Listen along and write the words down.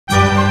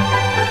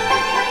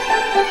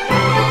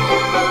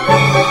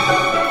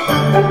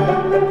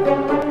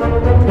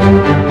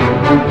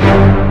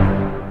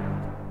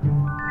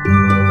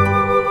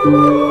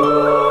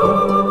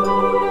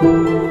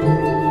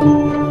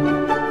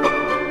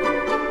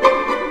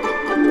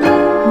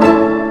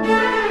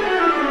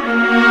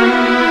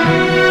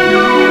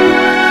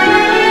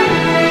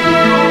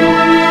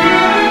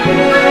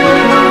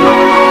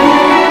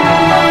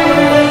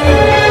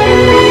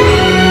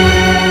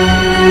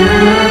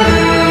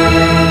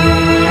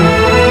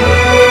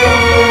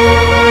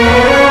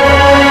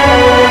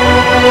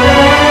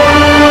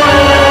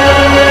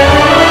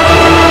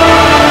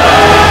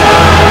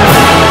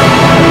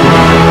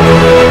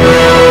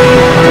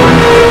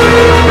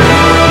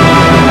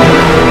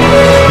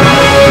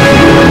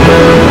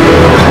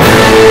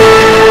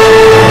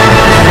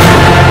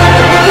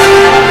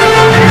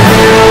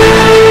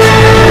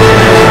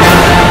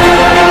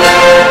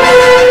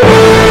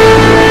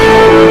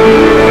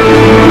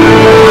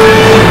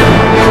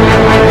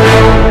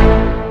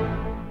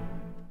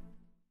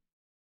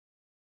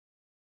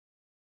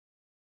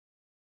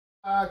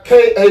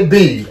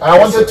KAB, I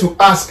wanted to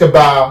ask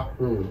about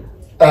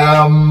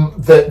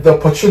the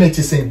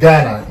opportunities in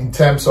Ghana in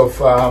terms of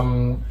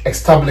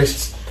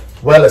well-established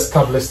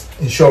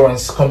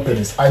insurance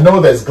companies. I know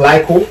there's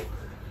Glyco,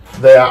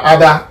 there are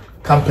other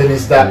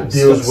companies that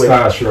deals with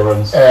car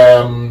insurance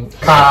and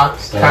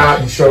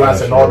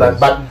all that,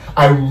 but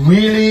I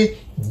really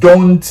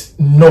don't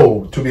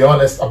know, to be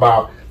honest,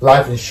 about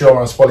life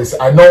insurance policy.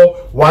 I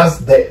know once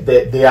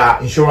they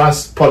are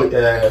insurance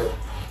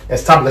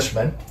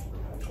establishment,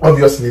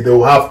 obviously they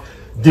will have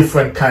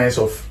different kinds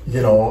of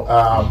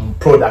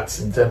products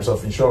in terms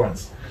of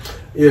insurance.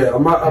 Yeah,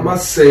 I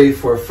must say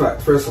for a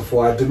fact, first of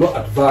all, I do not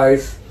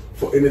advise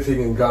for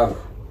anything in Ghana.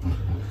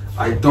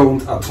 I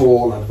don't at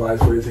all advise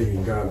for anything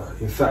in Ghana.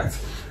 In fact,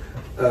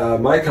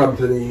 my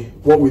company,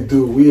 what we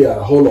do, we are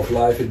whole of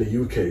life in the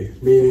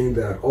UK, meaning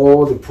that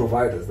all the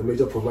providers, the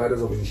major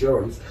providers of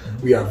insurance,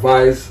 we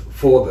advise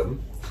for them.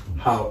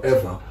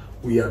 However,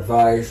 we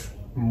advise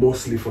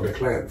mostly for the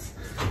clients.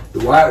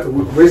 The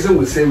reason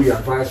we say we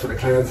advise for the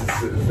clients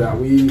is that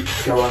we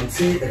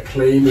guarantee a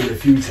claim in the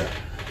future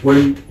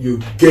when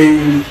you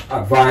gain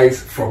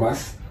advice from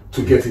us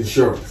to get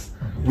insurance.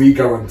 We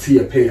guarantee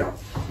a payout.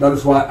 That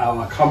is why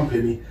our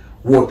company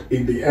would,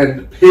 in the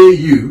end, pay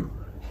you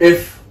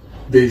if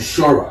the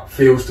insurer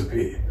fails to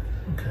pay.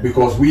 Okay.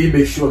 Because we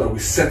make sure that we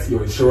set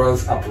your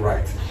insurance up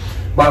right.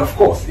 But of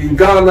course, in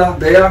Ghana,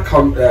 there are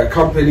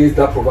companies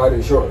that provide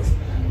insurance.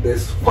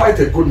 There's quite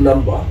a good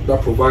number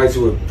that provides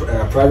you with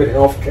private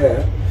health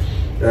care,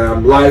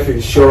 life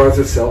insurance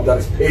itself that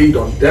is paid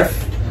on death.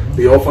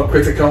 They offer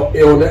critical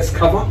illness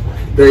cover.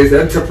 There is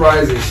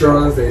enterprise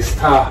insurance, there is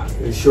Star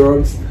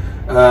Insurance,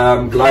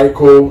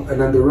 Glyco,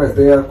 and then the rest.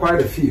 There are quite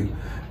a few.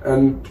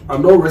 And I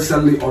know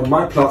recently on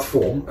my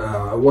platform,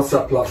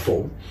 WhatsApp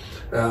platform,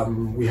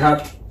 we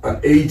had an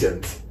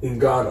agent in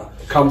Ghana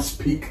come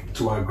speak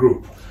to our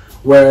group,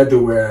 where they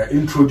were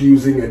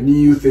introducing a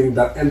new thing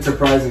that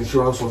enterprise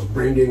insurance was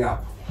bringing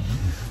up.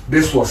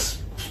 This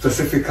was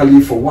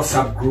specifically for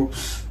WhatsApp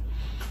groups.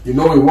 You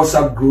know, in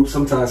WhatsApp groups,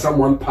 sometimes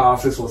someone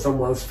passes or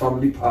someone's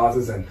family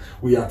passes and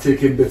we are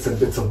taking bits and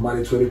bits of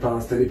money, £20,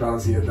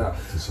 £30 here and there,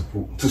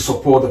 to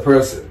support the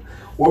person.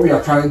 What we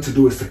are trying to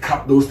do is to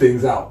cut those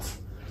things out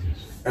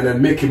and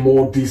then make it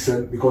more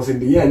decent, because in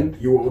the end,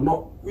 you will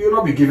not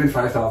be given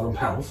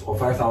 £5,000 or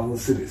 5,000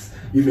 cedis.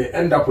 You may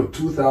end up with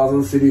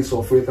 2,000 cedis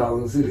or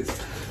 3,000 cedis.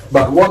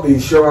 But what the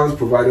insurance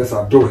providers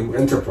are doing,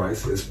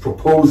 enterprise, is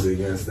proposing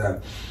is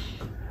that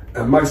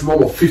a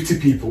maximum of 50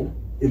 people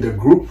in the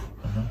group,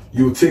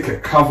 you take a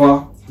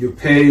cover, you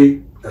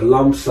pay a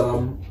lump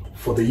sum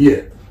for the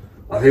year.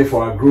 I think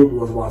for our group it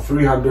was about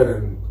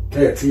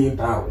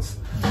 £313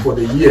 for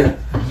the year.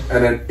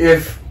 And then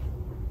if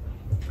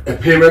a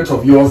parent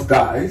of yours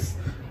dies,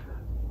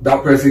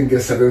 that person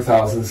gets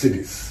 7,000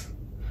 cedis.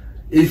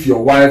 If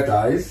your wife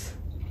dies,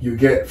 you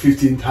get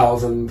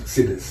 15,000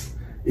 cedis.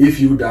 If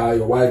you die,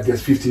 your wife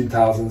gets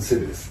 15,000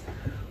 cedis.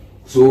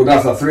 So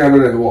that's a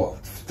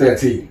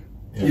 313.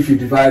 Yeah. If you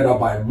divide that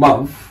by a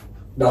month,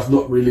 that's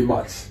not really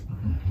much.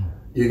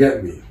 You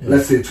get me? Yeah.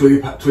 Let's say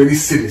 20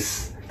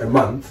 cedis a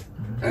month,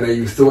 and then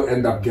you still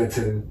end up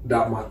getting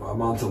that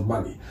amount of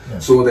money. Yeah.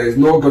 So there's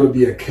not going to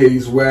be a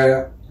case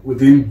where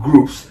within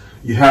groups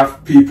you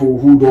have people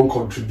who don't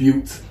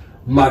contribute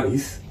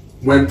monies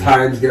when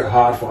times get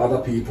hard for other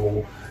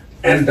people,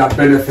 end up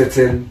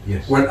benefiting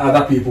when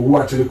other people who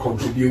actually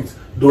contribute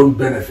don't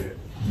benefit.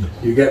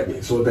 You get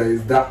me? So there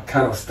is that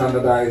kind of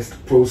standardized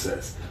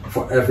process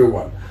for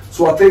everyone.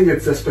 So I think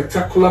it's a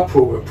spectacular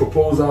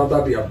proposal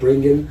that they are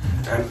bringing,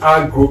 and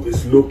our group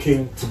is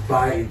looking to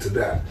buy into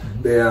that.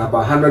 There are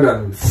about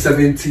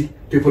 170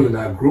 people in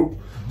our group,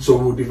 so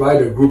we'll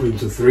divide the group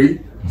into 3.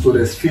 So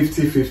there's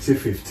 50, 50,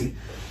 50.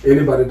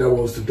 Anybody that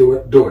wants to do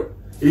it, do it.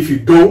 If you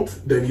don't,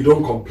 then you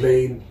don't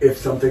complain if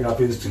something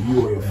happens to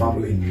you or your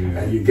family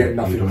and you get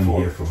nothing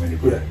for it. From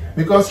anybody. Yeah.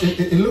 Because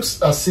it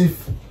looks as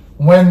if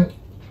when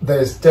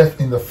there's death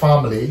in the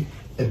family,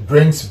 it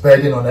brings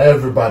burden on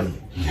everybody.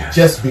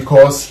 Just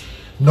because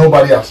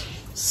nobody has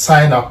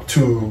signed up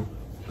to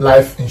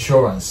life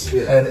insurance.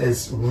 And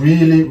it's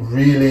really,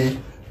 really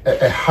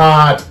a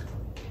hard,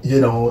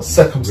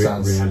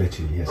 circumstance.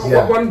 Reality, yes.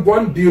 Yeah.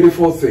 One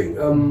beautiful thing,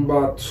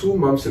 about 2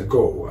 months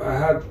ago, I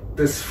had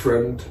this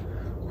friend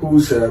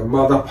whose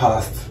mother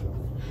passed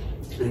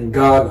in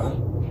Ghana.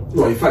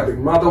 No, in fact, the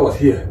mother was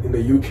here in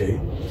the UK,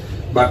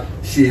 but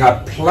she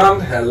had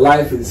planned her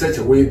life in such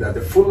a way that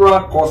the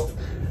funeral cost,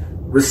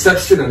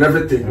 reception and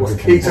everything was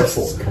catered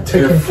for.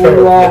 The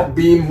funeral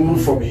being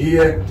moved from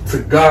here to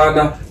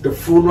Ghana, the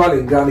funeral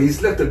in Ghana, he's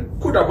left a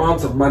good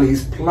amount of money.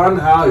 He's planned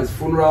how his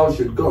funeral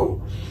should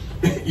go.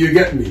 You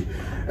get me?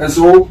 And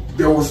so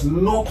there was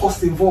no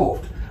cost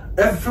involved.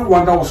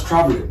 Everyone that was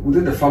traveling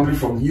within the family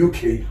from the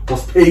UK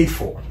was paid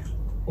for.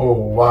 Oh,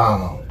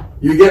 wow.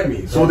 You get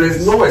me? So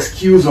there's no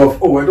excuse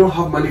of, oh, I don't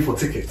have money for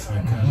tickets.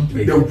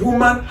 The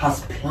woman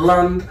has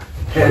planned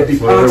her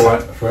departure.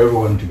 For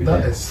everyone to be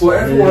there. For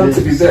everyone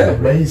to be there.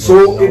 Amazing,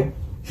 so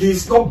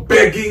he's not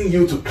begging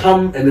you to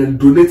come and then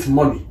donate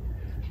money.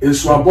 In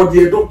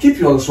Swabodie, don't keep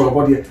you on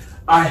Swabodie.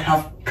 I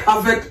have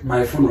covered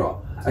my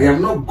funeral. I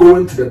am not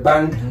going to the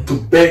bank to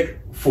beg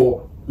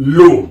for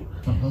loan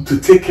to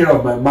take care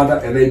of my mother,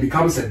 and then it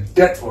becomes a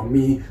debt on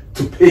me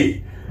to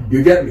pay.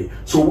 You get me?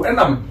 So when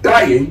I'm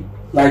dying,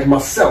 like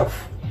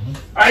myself,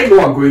 I know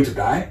I'm going to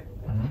die.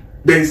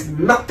 There is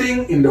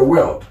nothing in the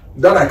world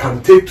that I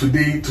can take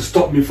today to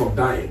stop me from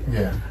dying.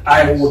 Yeah.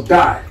 I will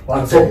die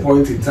at some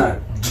point in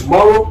time.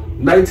 Tomorrow,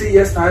 90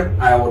 years time,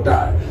 I will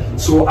die.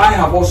 So I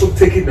have also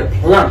taken the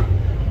plan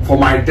for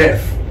my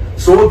death,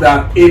 so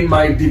that in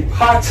my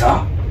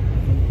departure,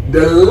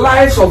 the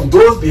lives of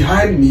those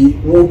behind me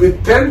will be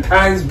 10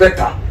 times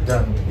better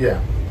than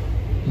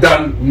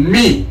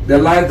me, the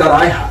life that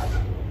I had.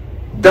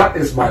 That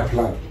is my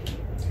plan.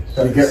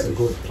 That is a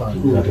good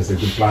plan. That is a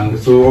good plan.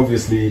 So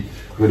obviously,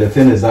 the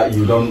thing is that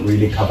you don't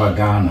really cover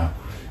Ghana,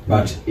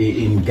 but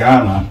in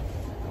Ghana,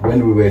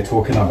 when we were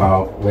talking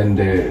about when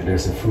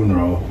there's a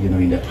funeral, you know,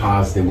 in the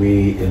past, the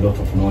way a lot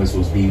of noise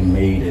was being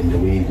made and the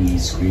way we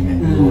scream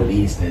and do all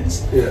these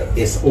things,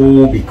 it's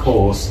all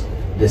because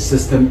the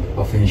system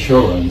of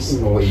insurance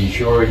or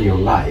insuring your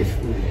life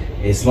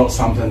is not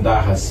something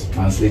that has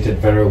translated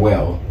very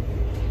well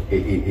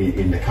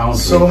in the country.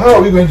 So how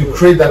are we going to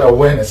create that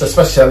awareness,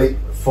 especially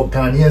for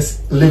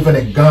Ghanaians living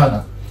in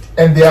Ghana?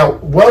 And there are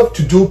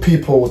well-to-do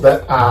people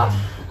that are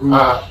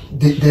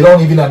they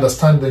don't even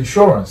understand the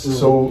insurance,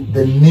 so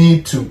they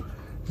need to,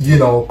 you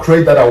know,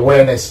 create that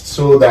awareness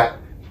so that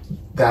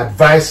the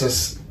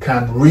advisors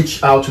can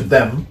reach out to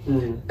them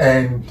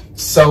and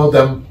sell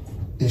them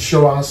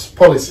insurance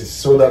policies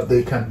so that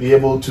they can be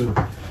able to.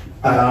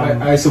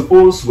 I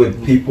suppose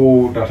with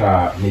people that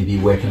are maybe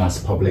working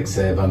as public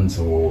servants,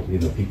 or you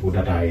know, people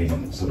that are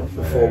in sort of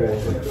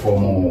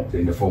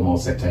in the formal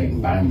sector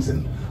in banks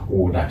and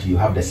all that, you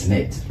have the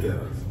SNIT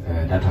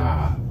that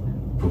are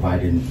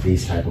providing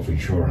this type of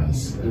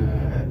insurance,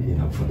 you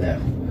know, for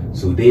them.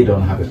 So they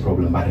don't have a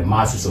problem, but the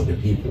masses of the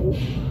people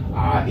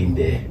are in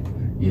the,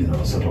 you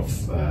know, sort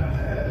of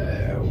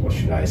what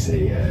should I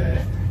say?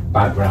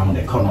 Background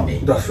economy.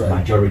 That's right.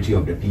 Majority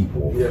of the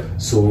people.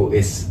 So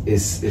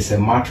it's a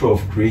matter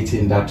of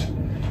creating that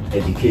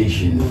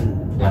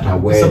education, that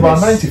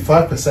awareness. It's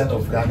about 95%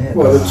 of Ghanaians.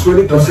 Well, the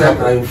 20%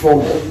 are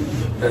informal,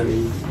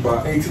 and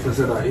about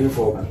 80% are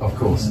informal. Of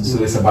course.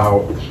 So it's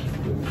about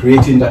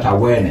creating that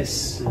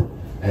awareness,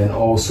 and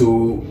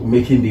also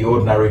making the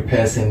ordinary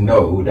person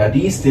know that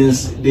these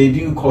things, they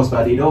do cost,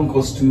 but they don't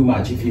cost too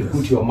much. If you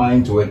put your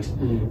mind to it,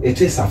 it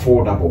is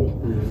affordable.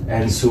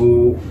 And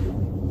so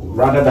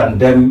rather than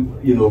them,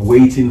 you know,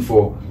 waiting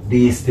for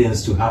these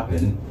things to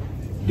happen,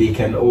 they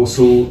can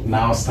also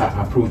now start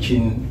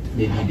approaching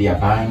maybe their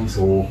banks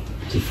or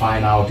to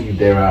find out if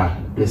there are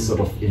this sort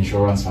of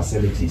insurance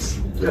facilities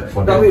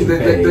for them to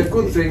pay. The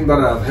good thing that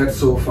I've heard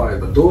so far,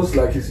 but those,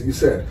 like you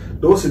said,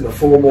 those in the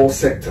formal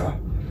sector,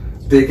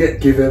 they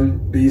get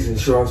given these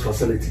insurance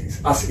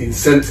facilities as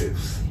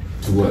incentives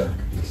to work.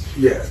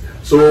 Yes.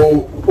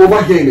 So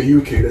over here in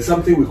the UK, there's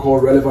something we call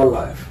relevant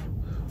life.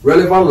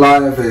 Relevant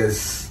life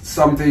is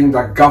something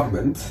that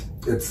government,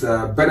 it's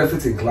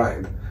benefit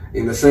inclined,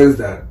 in the sense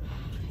that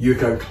you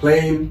can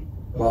claim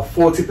about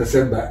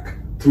 40% back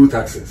through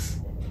taxes.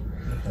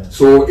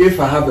 So if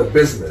I have a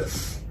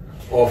business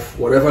of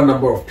whatever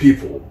number of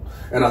people,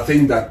 and I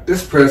think that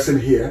this person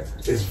here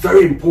is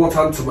very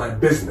important to my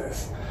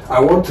business, I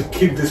want to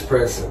keep this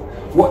person,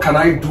 what can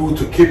I do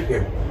to keep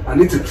him? I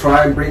need to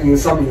try and bring in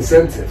some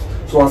incentives.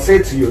 So I'll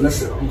say to you,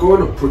 listen, I'm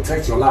going to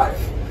protect your life,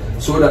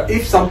 so that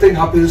if something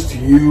happens to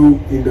you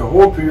in the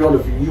whole period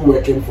of you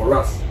working for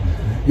us,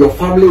 your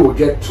family will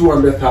get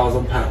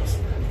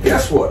 £200,000.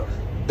 Guess what?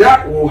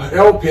 That will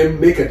help him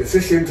make a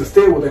decision to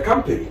stay with the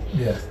company.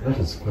 Yes, that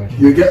is quite.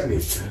 You get me?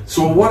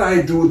 So what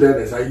I do then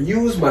is I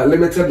use my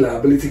limited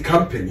liability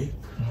company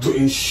to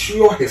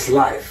insure his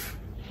life.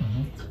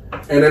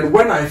 And then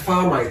when I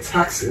file my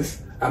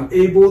taxes, I'm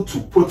able to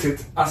put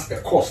it as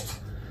a cost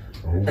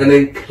and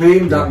then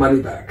claim that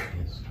money back.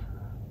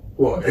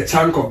 Well, a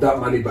chunk of that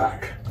money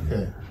back.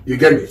 You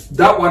get me?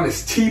 That one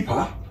is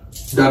cheaper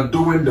than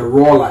doing the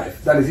raw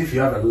life. That is if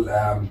you have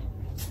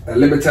a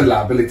limited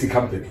liability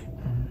company.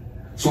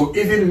 So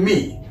even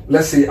me,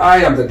 let's say I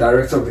am the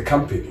director of the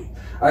company,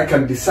 I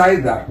can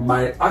decide that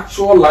my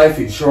actual life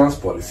insurance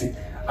policy,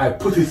 I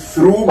put it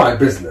through my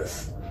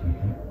business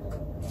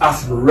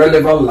as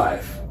relevant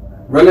life.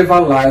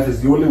 Relevant life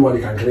is the only one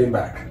you can claim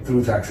back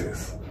through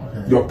taxes.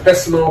 Your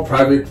personal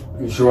private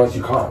insurance,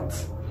 you can't.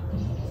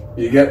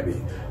 You get me?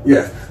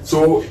 Yes.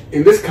 So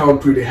in this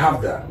country, they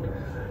have that.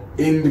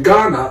 In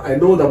Ghana, I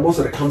know that most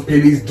of the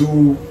companies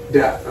do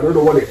that. I don't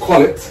know what they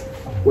call it,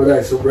 whether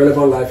it's a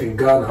relevant life in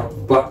Ghana,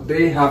 but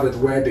they have it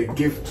where they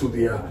give to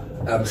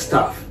their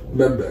staff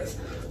members.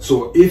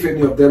 So if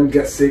any of them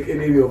get sick,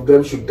 any of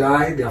them should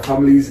die, their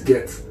families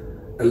get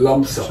a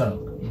lump sum.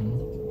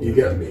 You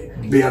get me?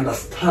 They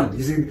understand.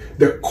 You see,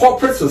 the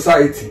corporate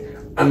society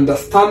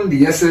understand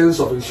the essence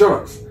of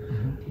insurance.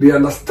 They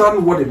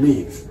understand what it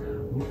means.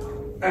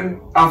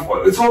 And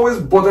it's always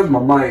bothered my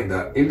mind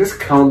that in this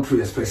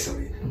country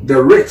especially,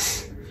 the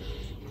rich,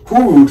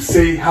 who would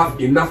say have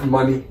enough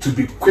money to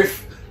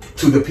bequeath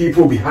to the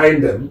people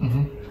behind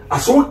them, are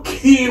so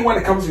keen when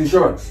it comes to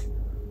insurance.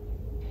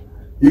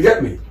 You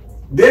get me?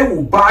 They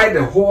will buy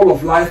the whole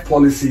of life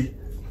policy,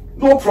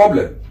 no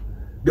problem.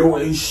 They will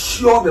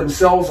insure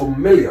themselves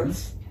on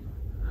millions,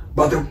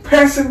 but the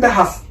person that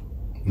has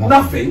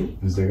nothing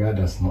is the guy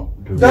doesn't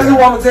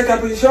want to take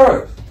up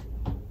insurance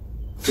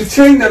to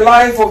change the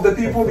life of the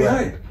people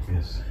behind.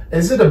 Yes.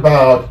 Is it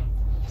about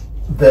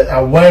the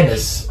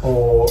awareness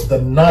or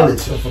the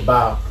knowledge of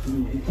about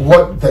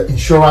what the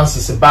insurance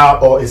is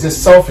about, or is it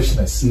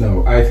selfishness?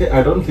 No,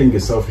 I don't think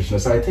it's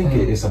selfishness. I think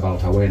it is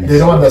about awareness. They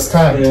don't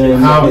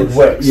understand how it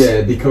works.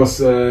 Yeah, because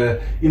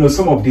you know,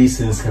 some of these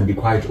things can be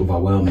quite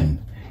overwhelming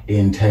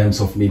in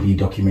terms of maybe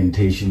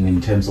documentation,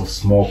 in terms of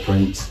small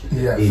print,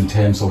 in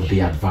terms of the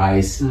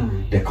advice,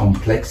 the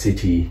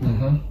complexity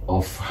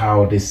of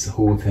how this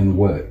whole thing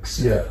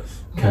works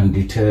can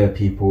deter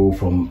people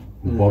from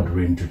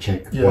bothering to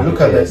check.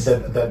 Look at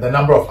the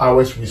number of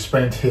hours we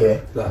spent here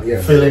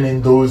filling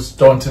in those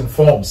daunting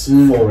forms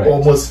for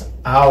almost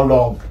how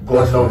long,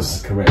 God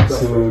knows. Correct.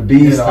 So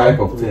these type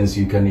of things,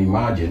 you can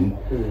imagine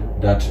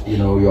that, you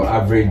know, your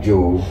average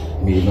Joe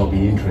may not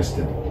be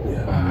interested.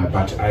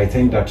 But I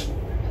think that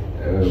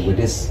with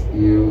this,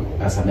 you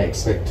as an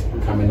expert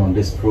coming on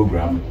this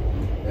program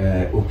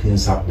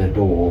opens up the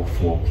door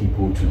for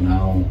people to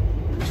now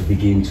to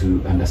begin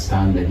to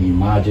understand and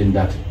imagine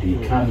that they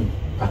can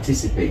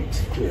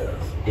participate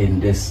in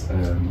this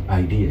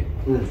idea.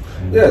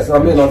 Yes, I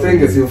mean, I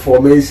think it's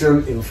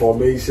information.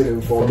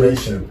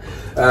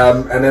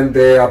 And then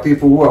there are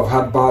people who have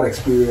had bad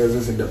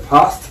experiences in the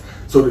past,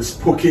 so they're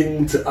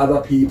speaking to other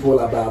people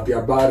about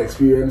their bad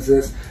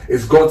experiences.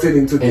 It's gotten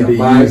into their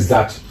minds,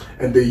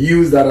 and they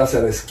use that as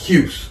an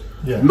excuse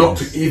not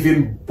to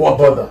even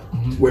bother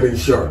with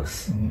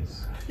insurance.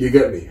 You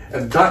get me?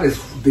 And that is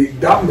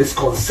that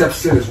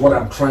misconception is what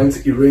I'm trying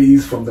to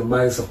erase from the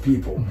minds of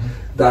people.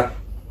 That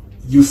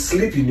you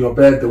sleep in your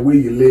bed the way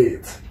you lay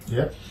it.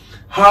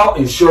 How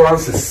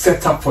insurance is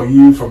set up for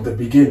you from the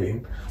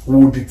beginning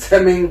will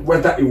determine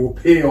whether it will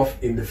pay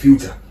off in the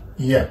future.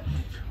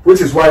 Which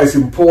is why it's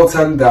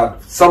important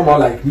that someone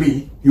like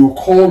me, you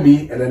call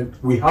me and then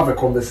we have a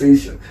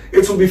conversation.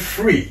 It will be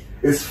free.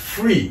 It's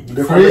free.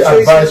 The free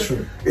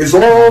advisory. It's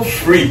all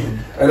free.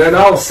 And then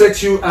I'll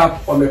set you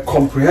up on a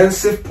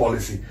comprehensive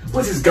policy,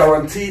 which is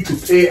guaranteed to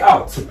pay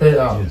out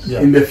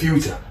in the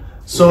future.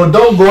 So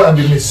don't go and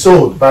be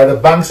missold by the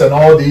banks and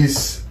all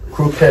these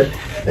crooked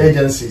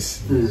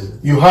agencies.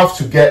 You have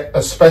to get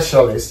a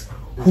specialist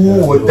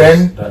who would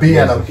then be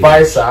an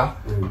advisor,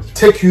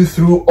 take you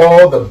through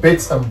all the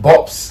bits and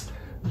bobs,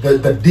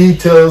 the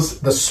details,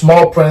 the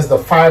small prints, the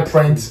fine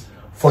prints,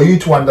 for you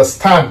to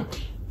understand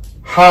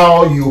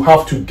how you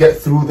have to get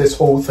through this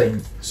whole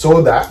thing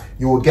so that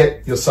you will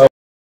get yourself.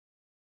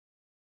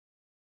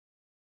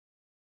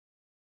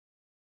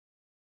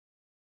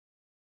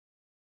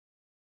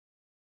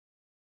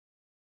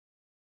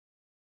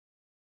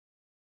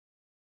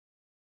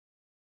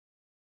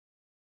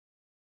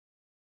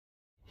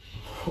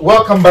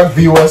 Welcome back,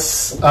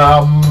 viewers.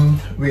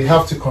 We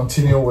have to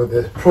continue with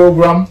the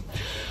program.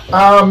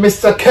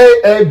 Mr.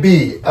 KAB,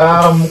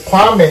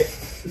 Kwame,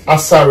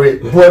 Asare,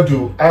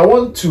 Boadu, I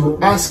want to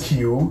ask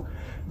you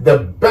the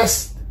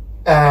best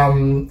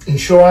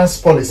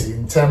insurance policy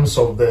in terms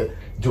of the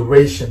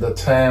duration, the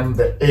term,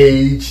 the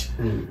age,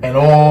 and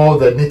all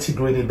the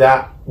nitty-gritty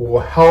that will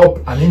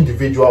help an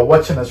individual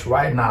watching us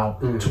right now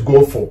to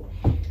go for.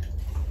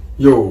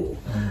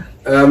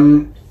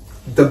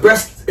 The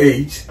best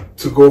age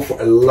to go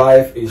for a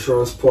life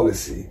insurance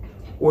policy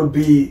would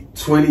be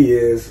 20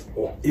 years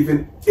or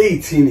even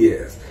 18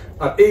 years.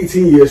 At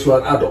 18 years, you're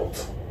an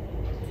adult.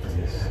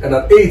 And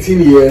at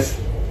 18 years,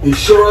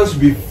 insurance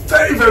will be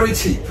very, very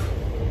cheap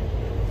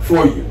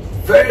for you.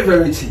 Very,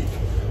 very cheap.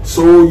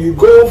 So you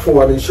go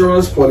for an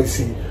insurance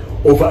policy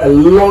over a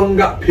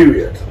longer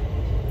period.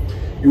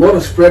 You want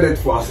to spread it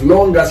for as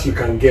long as you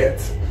can get.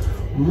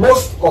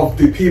 Most of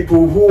the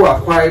people who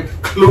are quite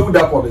clued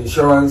up on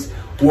insurance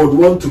would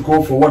want to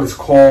go for what is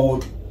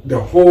called the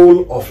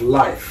whole of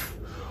life.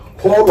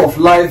 Whole of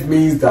life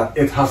means that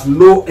it has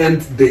no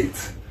end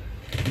date.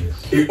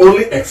 It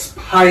only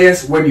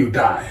expires when you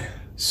die.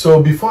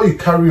 So before you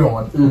carry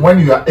on, when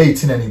you are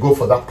 18 and you go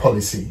for that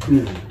policy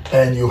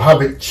and you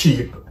have it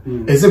cheap,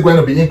 is it going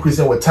to be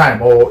increasing with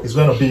time, or is it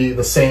going to be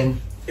the same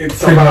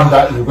premium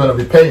that you're going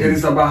to be paying? It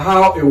is about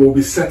how it will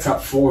be set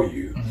up for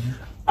you.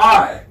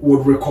 I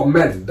would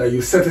recommend that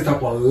you set it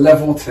up on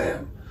level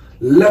term.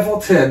 Level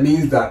term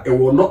means that it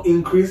will not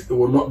increase, it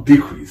will not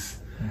decrease.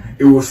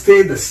 It will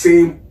stay the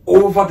same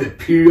over the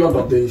period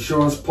of the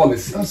insurance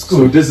policy. That's good.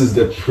 So this is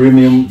the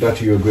premium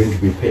that you are going to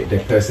be paying, the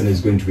person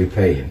is going to be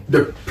paying.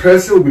 The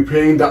person will be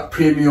paying that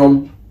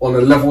premium on a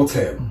level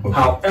term.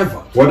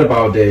 However, what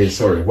about the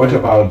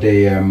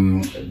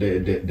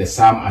the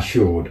sum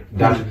assured?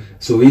 That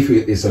so if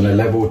it is on a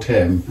level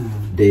term,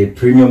 the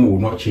premium will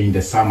not change.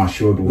 The sum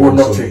assured will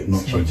not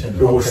change. It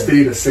will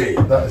stay the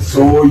same.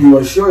 So you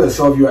assure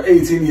yourself you are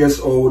 18 years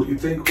old. You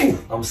think, oh,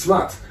 I'm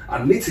smart.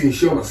 I need to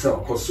insure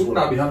myself because soon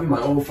I'll be having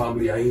my own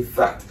family. And in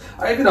fact,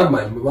 I even have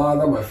my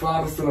mother, my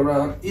father still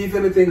around. If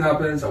anything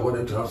happens, I want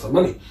them to have some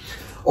money.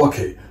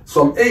 Okay,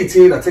 so I'm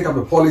 18, I take up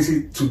a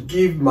policy to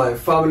give my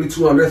family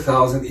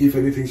 200,000 if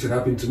anything should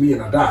happen to me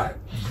and I die.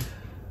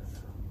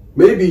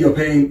 Maybe you're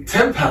paying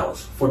 £10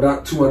 for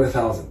that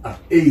 200,000 at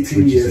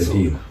 18 years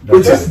old.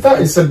 That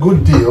is a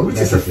good deal. Which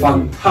is a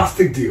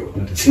fantastic deal.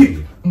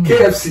 Cheap.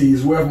 KFC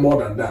is worth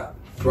more than that,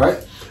 right?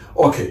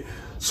 Okay,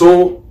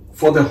 so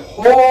for the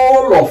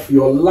whole of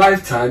your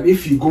lifetime,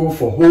 if you go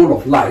for whole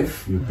of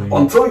life,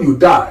 until you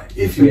die,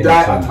 if you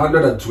die at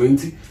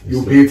 120,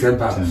 you pay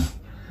 £10.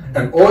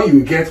 And all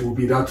you get will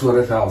be that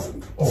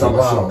 200,000. Oh,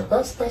 wow.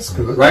 That's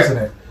good, right? Isn't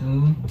it?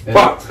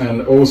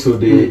 And also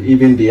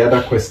even the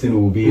other question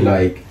will be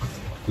like,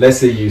 let's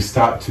say you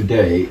start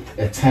today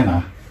a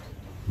tenner,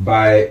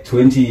 by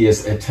 20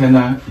 years a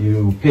tenner,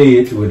 you pay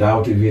it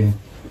without even,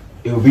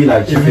 it will be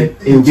like chicken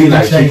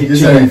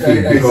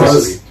feed,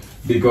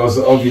 because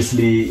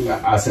obviously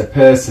as a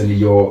person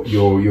your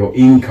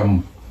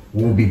income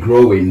will be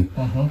growing.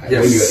 When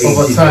you're 18,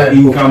 over time,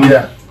 your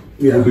income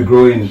will be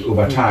growing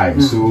over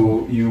time.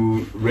 So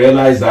you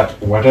realize that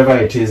whatever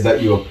it is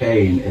that you're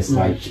paying is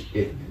like,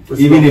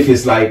 even if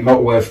it's like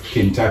not worth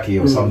Kentucky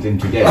or something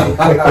today,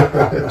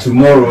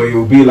 tomorrow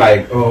you'll be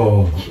like,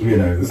 oh, you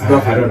know,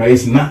 I don't know,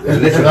 it's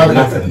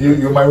nothing.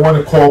 You might want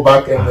to call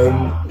back and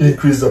then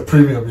increase the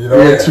premium, you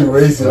know, to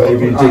raise your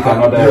even take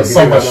another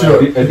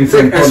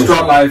different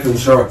extra life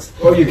insurance,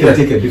 or you can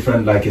take a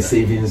different, like a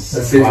savings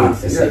plan or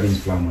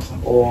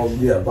something, or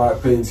by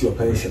paying to your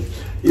pension.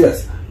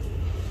 Yes.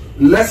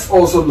 Let's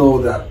also know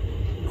that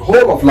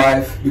whole of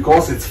life,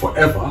 because it's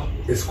forever,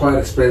 is quite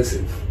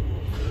expensive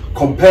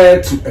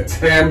compared to a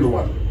termed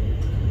one.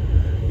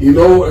 You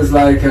know, it's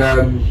like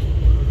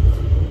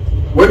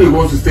when you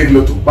go to State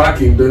Lotto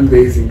back in those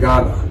days in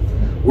Ghana,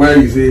 where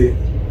you say,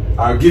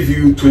 I'll give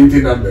you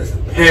 20 numbers,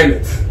 pen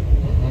it.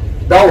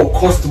 That will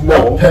cost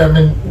more.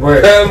 Pen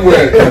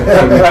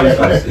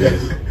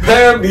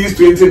these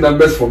 20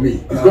 numbers for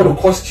me. It's going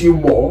to cost you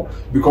more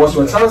because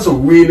your chance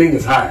of winning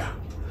is higher.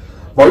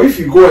 But if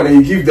you go and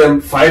you give them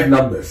 5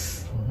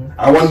 numbers,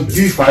 I want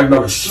these 5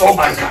 numbers, sure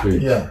my God.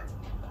 Yeah.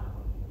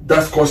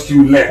 That's cost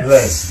you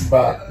less.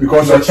 But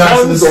because your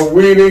chances of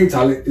winning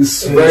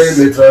is very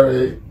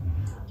little.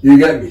 You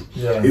get me?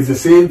 Yeah. It's the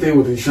same thing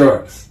with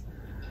insurance.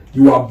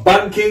 You are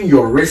banking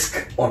your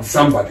risk on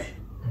somebody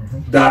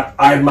that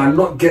I might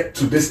not get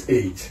to this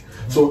age.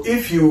 So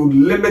if you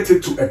limit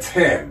it to a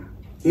term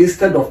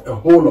instead of a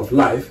whole of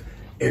life,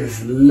 it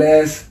is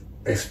less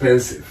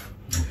expensive.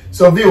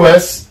 So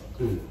viewers,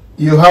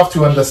 you have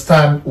to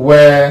understand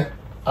where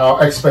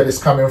our expert is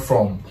coming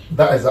from.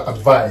 That is the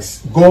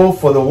advice. Go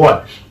for the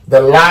what? The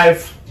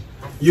life.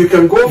 You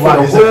can go for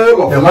the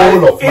whole of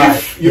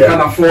life if you can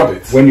afford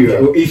it. When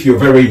if you're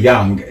very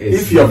young,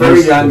 it's cheaper.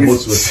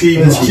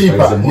 It's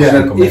cheaper. Than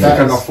if you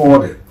can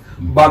afford it.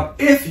 But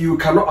if you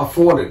cannot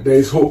afford it, there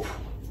is hope.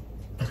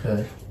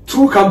 Okay.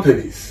 2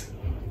 companies,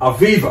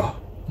 Aviva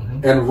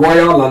and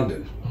Royal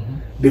London,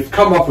 they've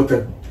come up with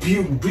a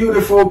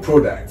beautiful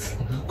product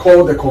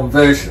called the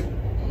conversion.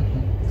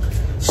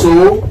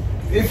 So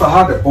if I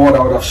had a board,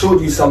 I would have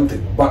showed you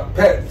something. But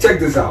check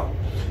this out.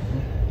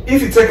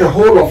 If you take a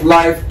whole of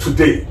life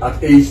today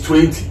at age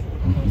 20,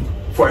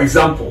 for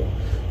example,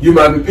 you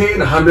might be paying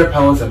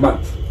 £100 a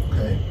month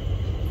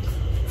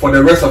for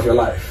the rest of your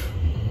life,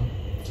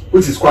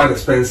 which is quite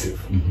expensive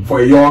for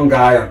a young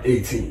guy at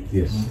 18.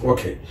 Yes.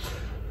 Okay.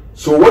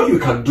 So what you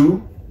can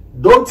do,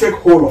 don't take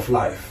whole of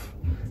life.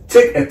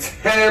 Take a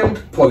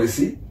termed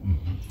policy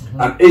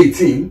at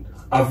 18.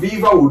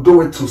 Aviva will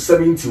do it to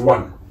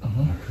 71.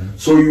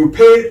 So you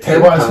pay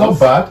 £10. Well, it's not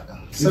bad.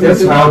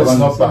 £70 is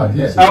not bad.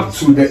 Yes. Up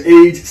to the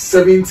age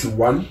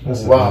 71.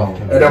 Wow.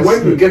 And then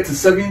when you get to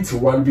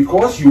 71,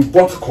 because you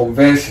bought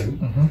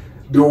conversion,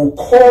 they will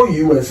call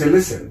you and say,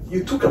 listen,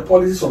 you took a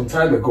policy some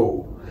time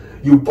ago.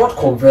 You bought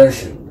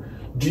conversion.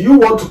 Do you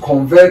want to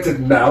convert it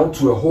now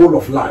to a whole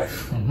of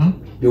life?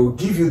 They will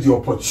give you the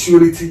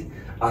opportunity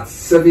at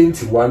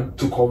 71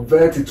 to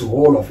convert it to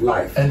whole of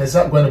life. And is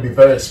that going to be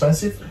very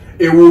expensive?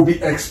 It will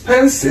be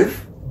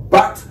expensive,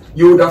 but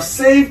you would have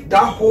saved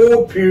that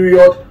whole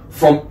period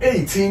from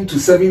 18 to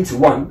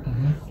 71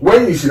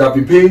 when you should have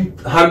been paying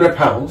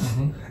 £100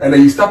 and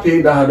then you start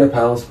paying that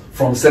 £100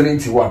 from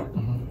 71.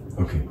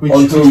 Okay.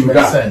 Which you makes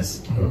die.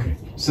 Sense. Okay.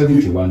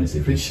 71 is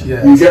efficient.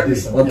 Yeah, you get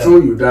this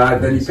until you die,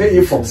 then you pay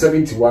it from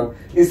 71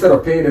 instead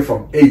of paying it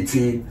from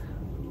 18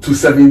 to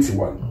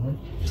 71.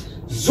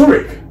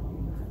 Zurich,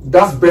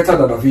 that's better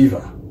than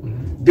Aviva.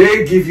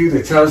 They give you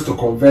the chance to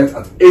convert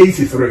at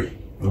 83.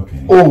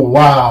 Okay. Oh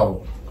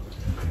wow.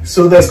 Okay.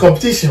 So there's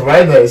competition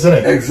right there, isn't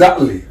it?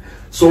 Exactly.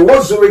 So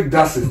what Zurich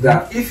does is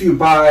that if you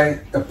buy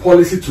a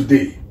policy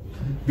today,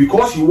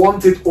 because you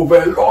want it over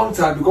a long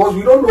time, because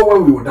we don't know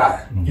when we will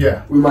die.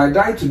 Yeah. We might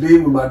die today,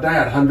 we might die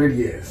at 100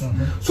 years.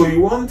 So you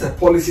want a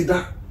policy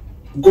that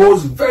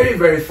goes very,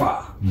 very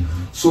far.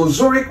 So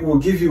Zurich will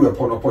give you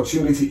an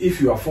opportunity if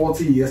you are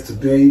 40 years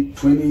today,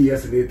 20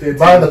 years today, 30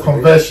 Buy years the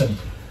conversion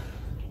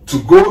to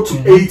go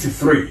to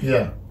 83.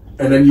 Yeah.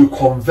 and then you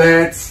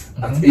convert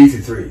at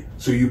 83.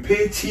 So you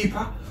pay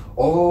cheaper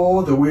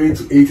all the way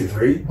to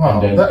 83. Wow,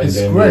 that is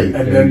great.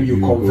 And then you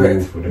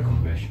convert. For the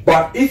conversion.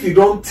 But if you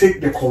don't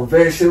take the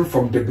conversion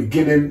from the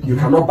beginning, you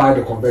cannot buy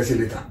the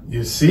conversion later.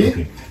 You see?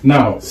 Okay.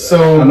 Now,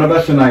 so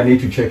another thing I need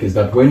to check is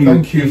that when you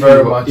thank you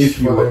very much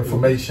for the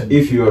information.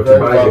 If you are to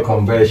buy the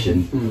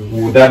conversion,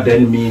 would that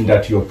then mean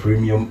that your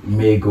premium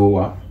may go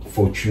up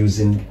for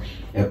choosing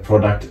a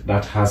product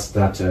that has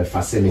that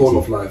facility? Whole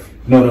of life.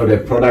 No, the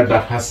product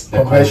that has the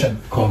conversion.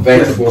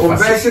 Convertible yes,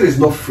 conversion is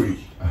not free.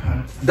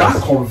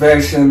 That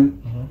conversion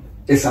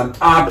is an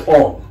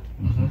add-on.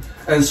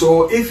 And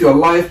so if your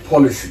life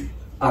policy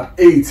at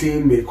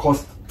 18 may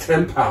cost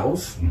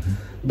 £10,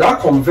 that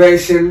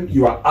conversion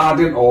you are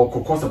adding or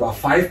could cost about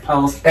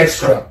 £5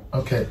 extra.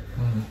 Okay.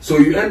 So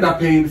you end up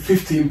paying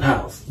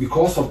 £15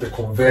 because of the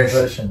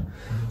conversion.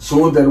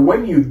 So then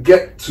when you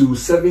get to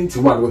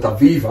 71 with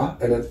Aviva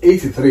and then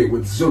 83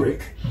 with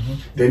Zurich,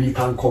 then you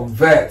can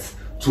convert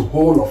to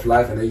whole of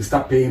life and then you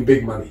start paying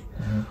big money.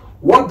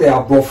 What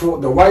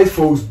the white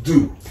folks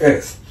do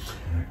is,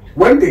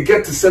 when they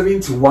get to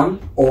 71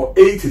 or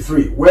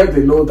 83, where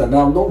they know that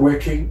now I'm not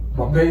working,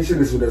 my pension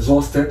is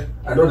exhausted,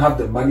 I don't have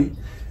the money,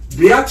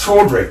 their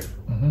children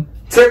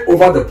take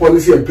over the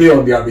policy and pay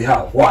on their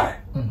behalf. Why?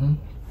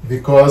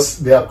 Because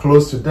they are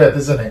close to death,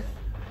 isn't it?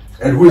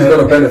 And who is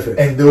going to benefit?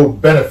 And they will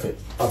benefit.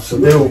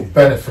 Absolutely. They will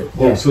benefit.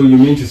 Oh, so you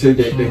mean to say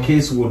that the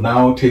case will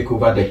now take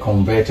over the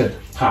converted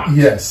part?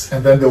 Yes,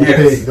 and then they'll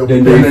pay. They'll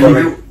then pay for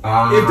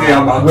if they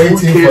are about waiting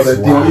 2 kids, for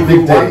the or even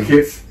big 1 day.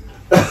 kid,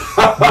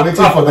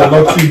 waiting for the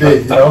lottery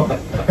day, you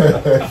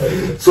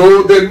know.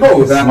 So they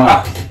know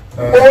that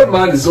old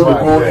man is going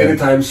to go yeah.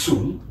 anytime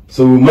soon.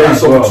 So we might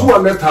There's as well. some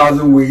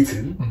 200,000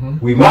 waiting.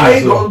 We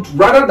might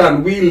Rather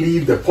than we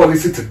leave the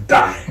policy to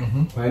die,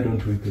 why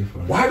don't we pay for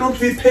it? why don't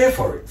we pay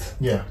for it?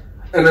 Yeah.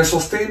 And then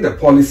sustain the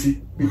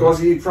policy, because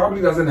he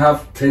probably doesn't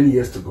have 10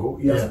 years to go,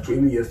 he has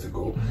 20 years to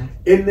go.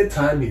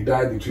 Anytime he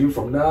died between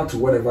from now to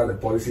whenever the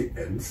policy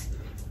ends,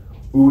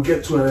 we will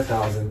get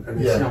 200,000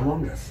 and it's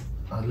among us.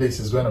 At least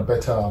it's going to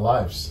better our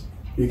lives.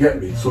 You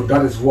get me? So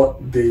that is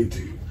what they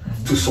do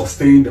to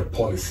sustain the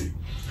policy.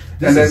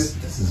 This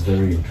is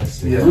very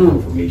interesting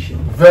information.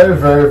 Very,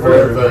 very,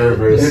 very, very,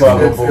 very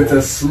valuable. It's a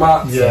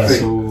smart thing.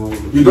 So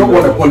you don't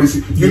want a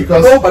policy.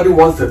 Nobody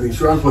wants an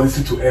insurance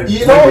policy to end.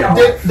 You know,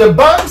 the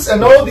banks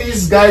and all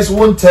these guys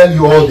won't tell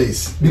you all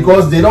this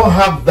because they don't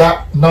have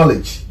that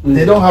knowledge.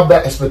 They don't have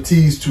that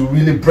expertise to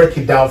really break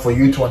it down for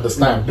you to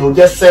understand. They'll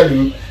just sell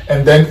you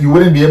and then you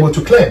wouldn't be able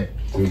to claim.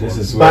 So this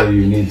is where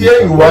you need.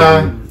 Here you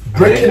are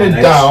breaking it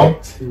down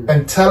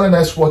and telling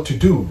us what to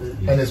do,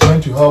 and it's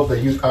going to help the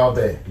youth out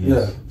there.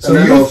 Yeah. So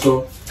you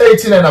also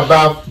 18 and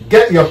above,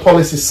 get your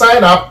policy,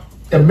 sign up,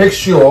 and make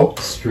sure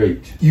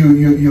straight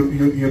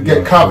you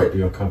get covered.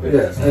 You're covered.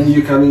 Yes, and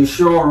you can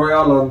insure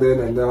Royal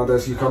London and the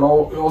others. You can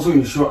also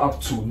insure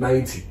up to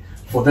 90.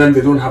 For them,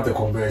 they don't have the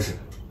conversion.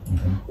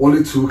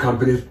 Only 2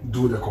 companies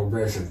do the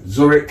conversion: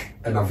 Zurich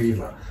and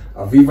Aviva.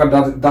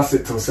 Aviva does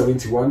it till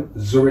 71,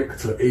 Zurich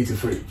till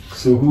 83.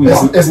 So who is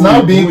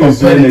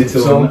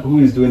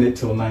doing it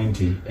till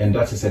 90? And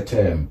that is a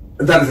term.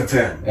 That is a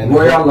term. And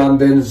Royal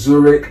London,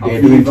 Zurich,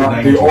 they're doing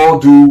Aviva, to they all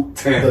do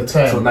 10 The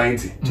term. till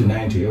 90. To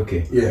 90,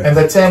 okay. Yeah. And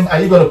the term,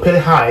 are you going to pay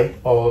high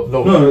or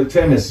low? No, the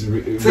term is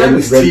cheaper.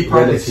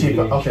 relatively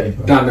Cheaper, okay.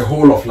 Than the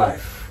whole of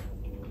life.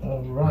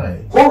 All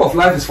right. Whole of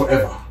life is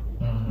forever.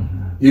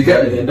 You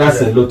get it?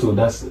 That's a lotto.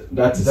 That's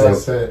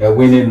a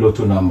winning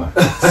lotto number.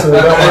 So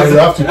that one you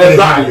have to pay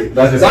Exactly.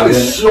 high. That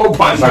is sure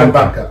banker.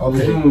 Banker.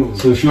 Okay.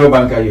 So sure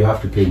banker, you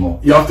have to pay more.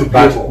 You have to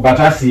pay more. But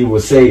as he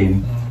was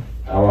saying,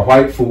 our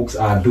white folks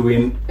are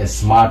doing a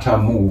smarter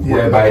move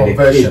whereby the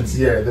kids,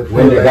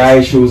 when the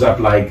guy shows up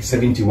like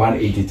 71,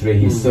 83,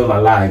 he's still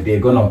alive,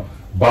 they're gonna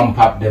bump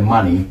up the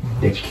money.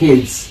 The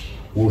kids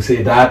will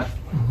say that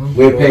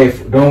we pay.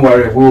 Don't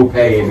worry, we'll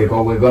pay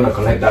because we're gonna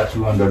collect that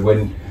 200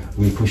 when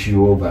we push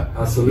you over.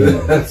 Absolutely.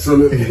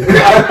 Absolutely.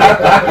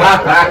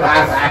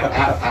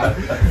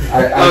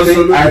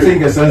 I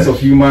think a sense of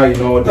humor, you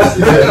know, this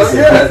is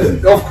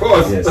yes, of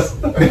course. Yes.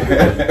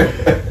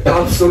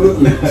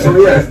 Absolutely. So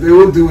yes, they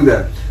will do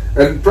that.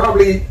 And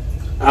probably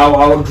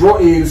I'll draw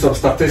in some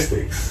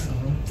statistics.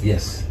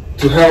 Yes.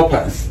 To help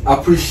us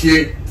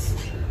appreciate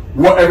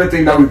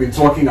everything that we've been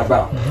talking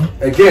about.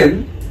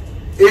 Again,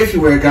 if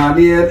you were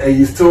Ghanaian and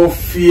you still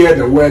fear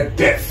the word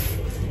death,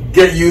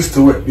 get used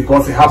to it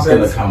because it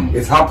happens.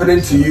 It's happening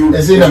to you.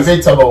 It's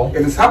inevitable.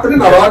 It is happening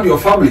around your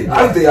family.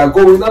 As they are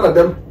going, none of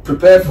them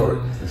prepare for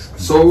it.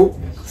 So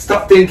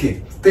start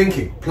thinking,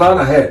 plan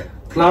ahead,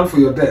 plan for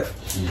your death.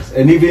 Yes.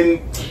 And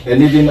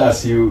even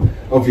as you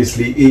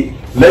obviously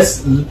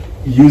let's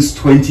use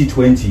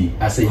 2020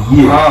 as a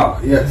year.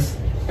 Yes.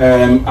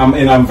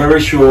 I'm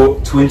very sure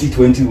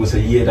 2020 was a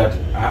year that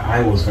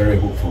I was very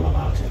hopeful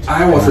about it.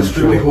 I was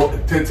extremely hopeful.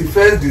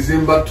 31st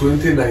December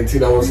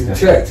 2019, I was in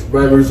church.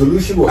 My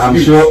resolution was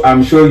huge.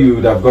 I'm sure you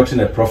would have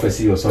gotten a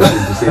prophecy or something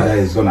to say that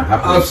it's going to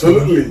happen.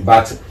 Absolutely.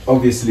 But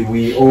obviously,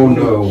 we all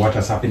know what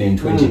has happened in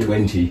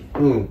 2020.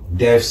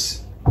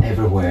 Deaths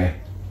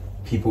everywhere.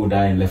 people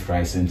dying left,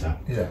 right, center.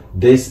 Yeah.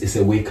 This is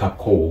a wake-up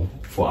call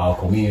for our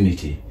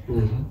community,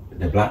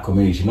 the black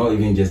community, not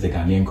even just the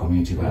Ghanaian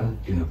community, but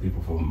you know,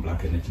 people from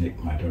black and ethnic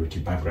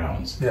minority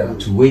backgrounds,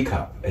 to wake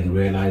up and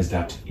realize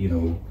that, you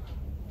know,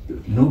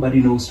 nobody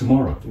knows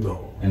tomorrow.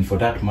 No. And for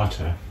that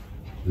matter,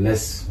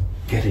 let's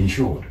get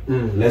insured.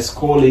 Let's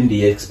call in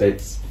the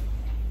experts.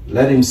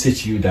 Let him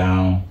sit you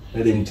down.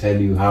 Let him tell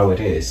you how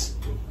it is,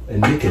 and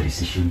make a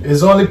decision.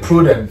 It's only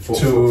prudent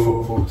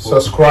to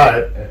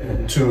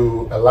subscribe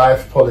to a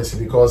life policy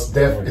because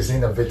death is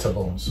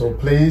inevitable. So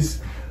please,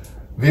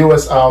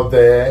 viewers out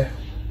there,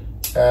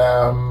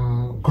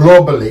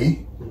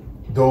 globally,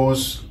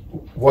 those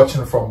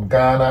watching from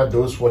Ghana,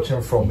 those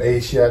watching from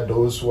Asia,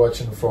 those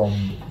watching from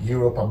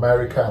Europe,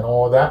 America, and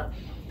all that,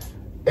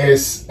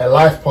 is a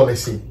life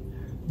policy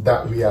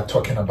that we are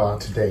talking about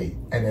today,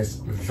 and it's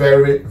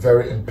very,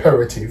 very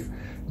imperative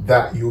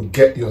that you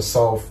get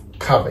yourself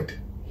covered.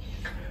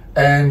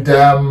 And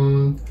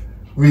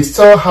we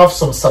still have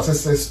some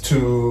statistics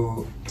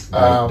to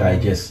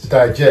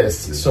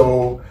digest.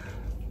 So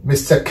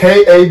Mr.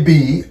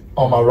 KAB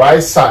on my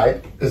right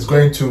side is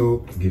going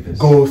to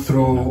go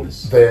through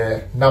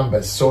the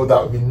numbers so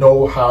that we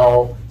know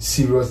how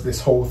serious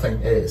this whole thing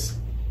is.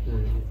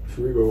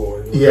 Should we go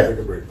on? Yeah. Take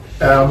a break.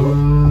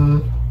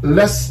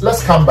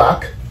 Let's come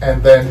back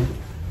and then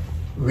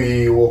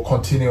we will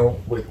continue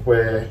with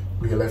where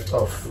we left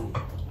off.